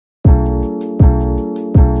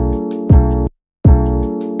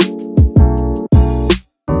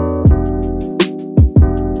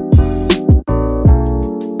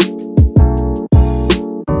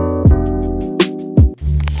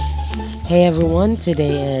Hi everyone,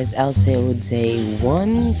 today is LCO day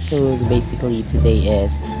 1, so basically today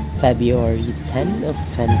is February 10 of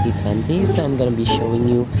 2020, so I'm gonna be showing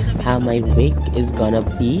you how my week is gonna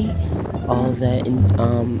be, all the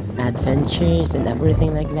adventures and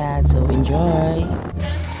everything like that, so enjoy!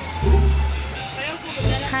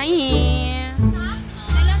 Hi!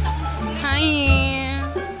 Hi!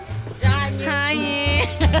 Hi! Hi!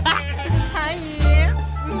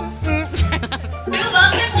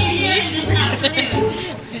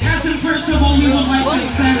 Yes, and first of all, we would like to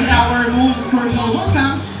extend our most cordial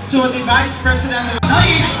welcome to the Vice President of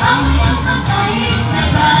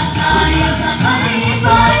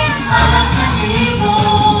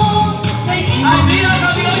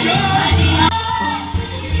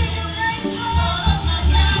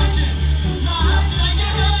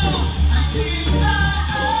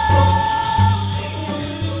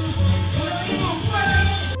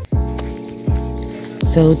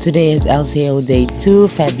So today is LCO day 2,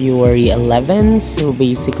 February 11th. So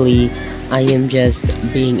basically, I am just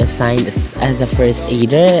being assigned as a first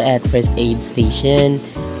aider at first aid station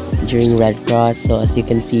during Red Cross. So as you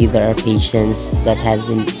can see, there are patients that has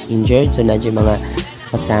been injured. So nadyo mga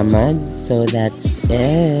kasamad. So that's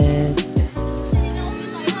it.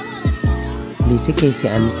 Busy kay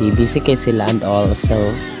si auntie, busy kay sila and all. So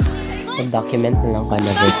mag-document na lang ka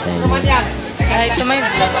na everything. Hi to my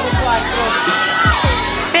vlog.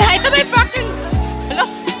 Say hi to my fucking... Hello?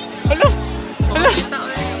 Hello?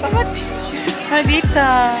 Hello?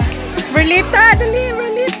 Berlita. Berlita, dali.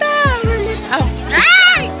 Berlita. Berlita. Oh.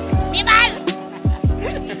 Ay! Iban!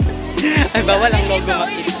 Ay, bawal ang logo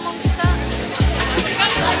makita.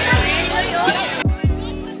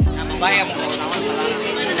 Namabaya mo ko naman pala.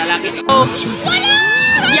 Lalaki ni... Oh. Wala!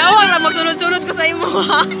 Yawang na magsunod-sunod ko sa imo,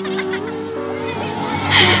 ha?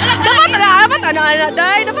 Dapat ana,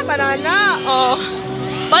 day. Dapat ana. Oh.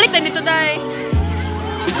 Balik na dito, day.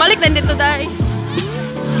 Balik na dito, day.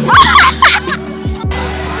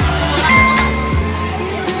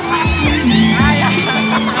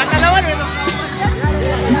 Matalawan mo ito.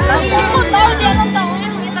 Tao, di alam tao.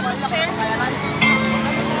 Kita ko share.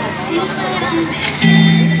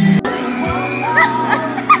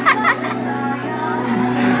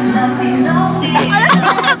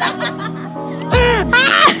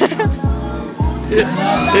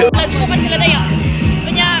 Nagbukan sila tayo.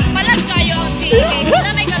 Kanya, palag kayo ang Jeczayde.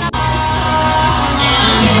 Wala may kalap.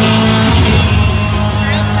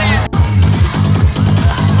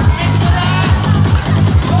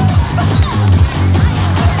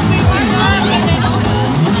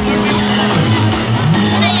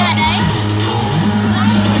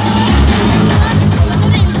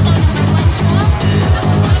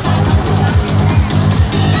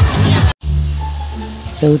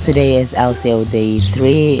 So today is LCO day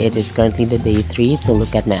 3. It is currently the day 3. So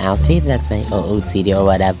look at my outfit. That's my OOTD or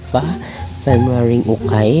whatever. So I'm wearing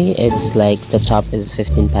ukay. It's like the top is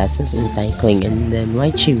 15 pesos in cycling and then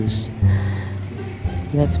white shoes.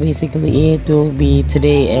 That's basically it. Will be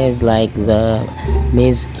today is like the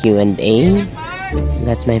Miss Q&A.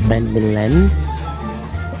 That's my friend Milan.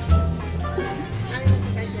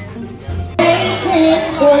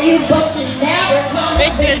 Waiting for you, but you never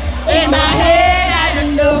promised me. In my head.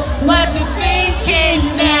 What you thinking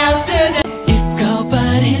now to the ikaw pa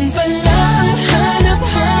rin pala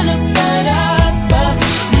hanap-hanap para pa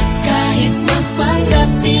na kahit magpanggap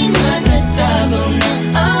di matatago na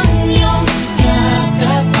ang iyong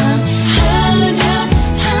yakap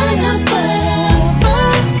hanap-hanap para pa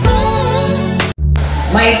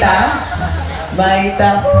Maita?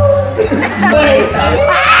 Maita? Maita?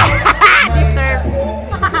 Disturb.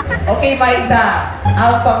 Okay, Maita.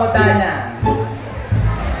 Ang pangutana.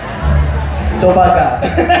 Tobaga.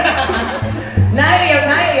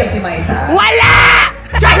 Naiyak si Maita. Wala!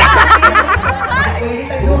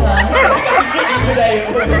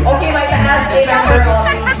 Okay, Maita, as a member of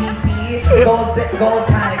AGP, Gold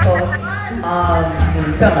Panicles,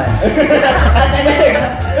 saman. As a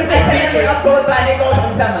member of Gold Panicles,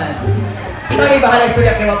 saman. Ikaw may bahala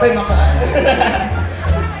istorya kay Wapoy makaan.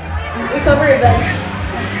 We cover events.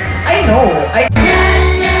 I know.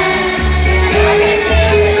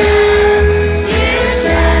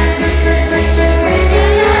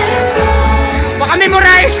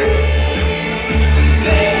 Memorize!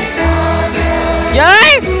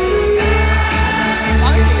 Yay!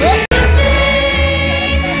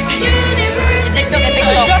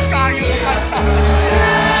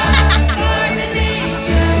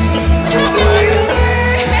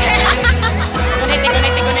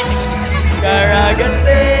 Caraga,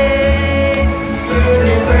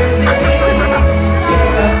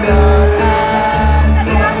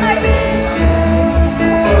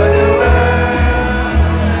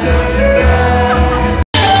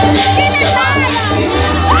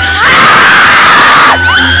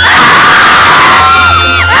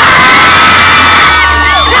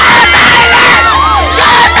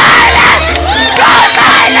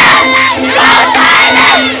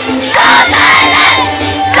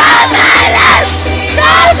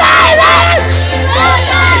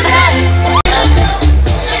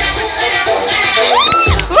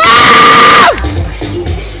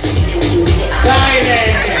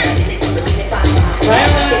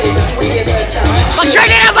 Pag-share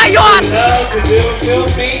nila ba yun? Love to do film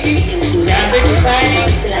making, graphic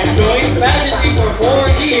designing, and doing pageantry for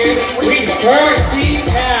 4 years with her team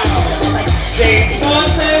now.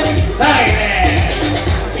 Jeczayde, Thailand.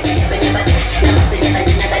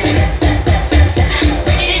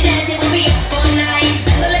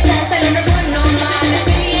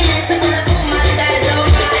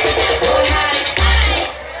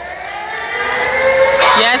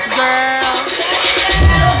 Yes, girl.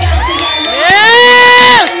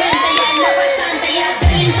 Yes!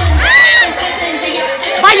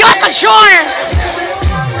 Bayot, pag-share!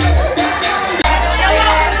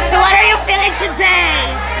 So what are you feeling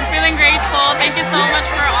today? I'm feeling grateful. Thank you so much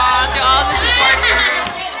for all the support.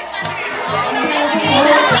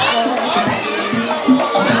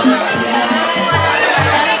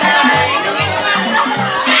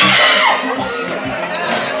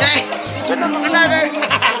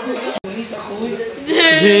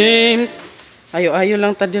 James. Ayo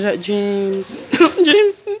lang tadira, James.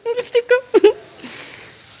 James, gusto ko.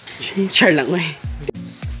 James, share lang may.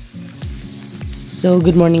 So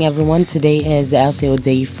good morning everyone, today is the LCO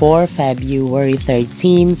day 4, February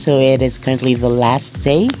 13, so it is currently the last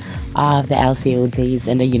day of the LCO days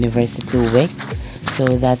in the university week. So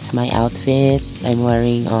that's my outfit. I'm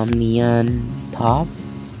wearing neon top,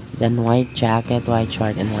 then white jacket, white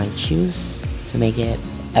short, and white shoes to make it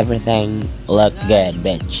everything look good,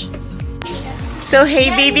 bitch. So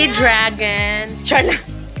hey baby dragons. Char lang.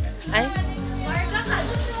 Ay.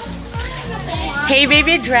 Hey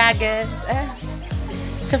baby dragons.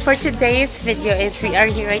 So for today's video is we are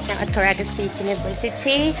here right now at Caraga State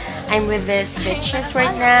University. I'm with these bitches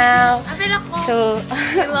right now. So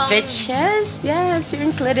bitches? Yes, you're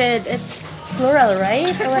included. It's plural,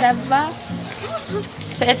 right? Or whatever.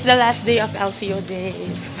 So it's the last day of LCO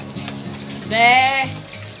days.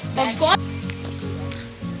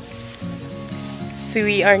 So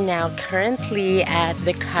we are now currently at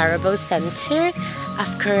the Carabo Center of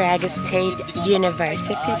Caraga State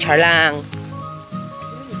University. Char lang.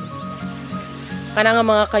 Kana nga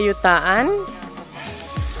mga kayutaan.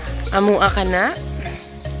 Amua ka na.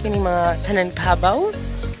 Kini mga tanan kabaw.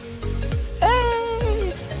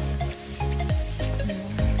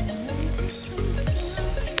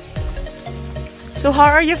 So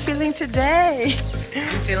how are you feeling today?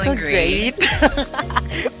 I'm feeling great.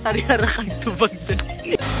 Hari-hara kang tubag na.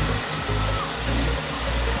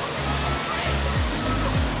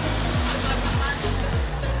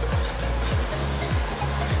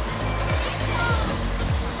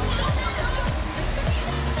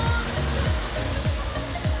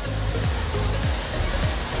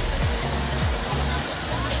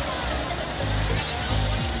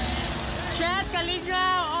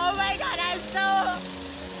 Oh my God, I'm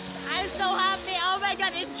so happy. Oh my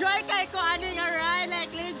God, enjoy kay ko aning ride,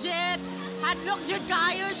 like legit. Hadlok jud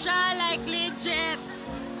kayo siya, like legit.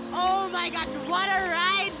 Oh my God, what a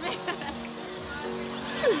ride, man.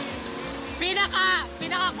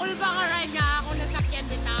 pinaka cool ba nga ride nga ako nasakyan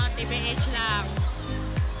dito, TBH lang.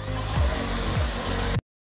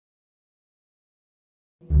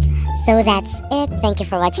 So that's it. Thank you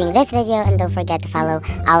for watching this video, and don't forget to follow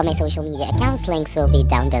all of my social media accounts. Links will be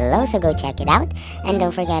down below, so go check it out. And don't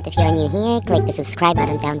forget, if you're new here, click the subscribe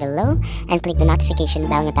button down below and click the notification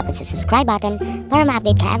bell na tapos sa subscribe button para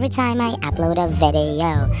ma-update ka every time I upload a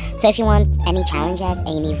video. So if you want any challenges,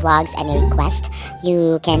 any vlogs, any requests,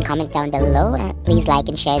 you can comment down below. Please like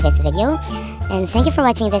and share this video. And thank you for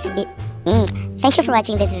watching this video. Thank you for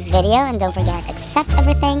watching this video, and don't forget, accept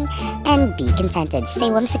everything and be contented.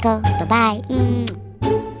 Stay whimsical. Bye-bye.